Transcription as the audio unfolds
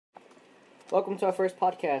Welcome to our first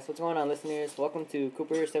podcast. What's going on, listeners? Welcome to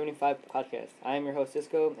Cooper 75 Podcast. I am your host,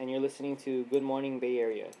 Cisco, and you're listening to Good Morning Bay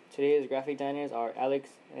Area. Today's graphic designers are Alex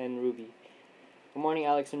and Ruby. Good morning,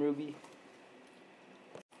 Alex and Ruby.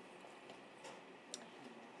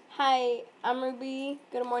 Hi, I'm Ruby.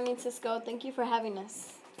 Good morning, Cisco. Thank you for having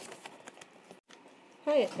us.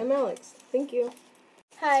 Hi, I'm Alex. Thank you.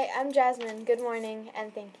 Hi, I'm Jasmine. Good morning,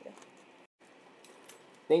 and thank you.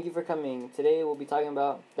 Thank you for coming. Today we'll be talking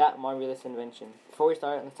about that marvelous invention. Before we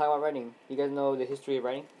start, let's talk about writing. You guys know the history of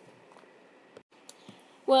writing?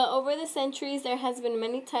 Well, over the centuries, there has been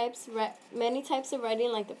many types of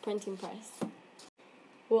writing, like the printing press.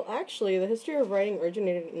 Well, actually, the history of writing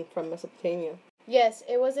originated from Mesopotamia. Yes,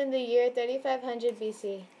 it was in the year 3500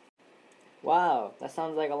 BC. Wow, that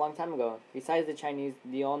sounds like a long time ago. Besides the Chinese,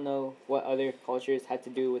 do you all know what other cultures had to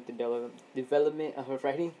do with the development of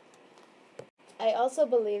writing? I also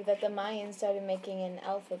believe that the Mayans started making an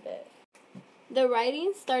alphabet. The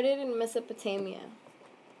writing started in Mesopotamia.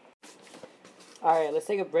 Alright, let's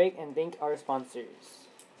take a break and thank our sponsors.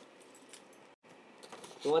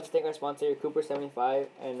 We want to thank our sponsor, Cooper 75,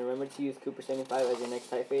 and remember to use Cooper 75 as your next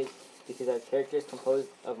typeface because it has characters composed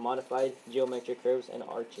of modified geometric curves and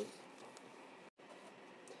arches.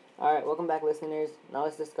 Alright, welcome back, listeners. Now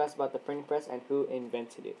let's discuss about the printing press and who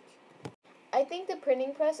invented it. I think the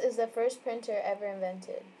printing press is the first printer ever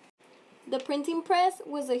invented. The printing press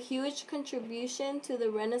was a huge contribution to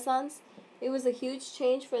the Renaissance. It was a huge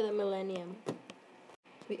change for the millennium.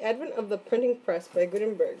 The advent of the printing press by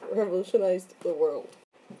Gutenberg revolutionized the world.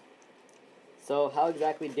 So how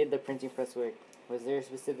exactly did the printing press work? Was there a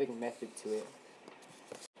specific method to it?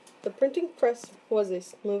 The printing press was a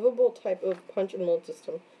movable type of punch and mold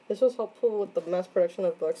system. This was helpful with the mass production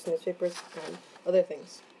of books, newspapers, and other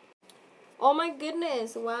things. Oh my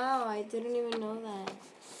goodness, wow, I didn't even know that.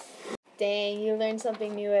 Dang, you learn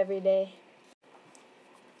something new every day.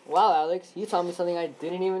 Wow, Alex, you taught me something I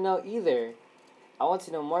didn't even know either. I want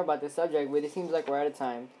to know more about this subject, but it seems like we're out of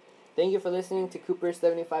time. Thank you for listening to Cooper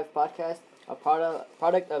 75 Podcast, a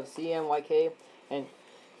product of CMYK and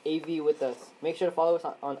AV With Us. Make sure to follow us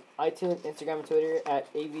on iTunes, Instagram, and Twitter at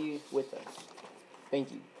AV With Us.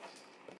 Thank you.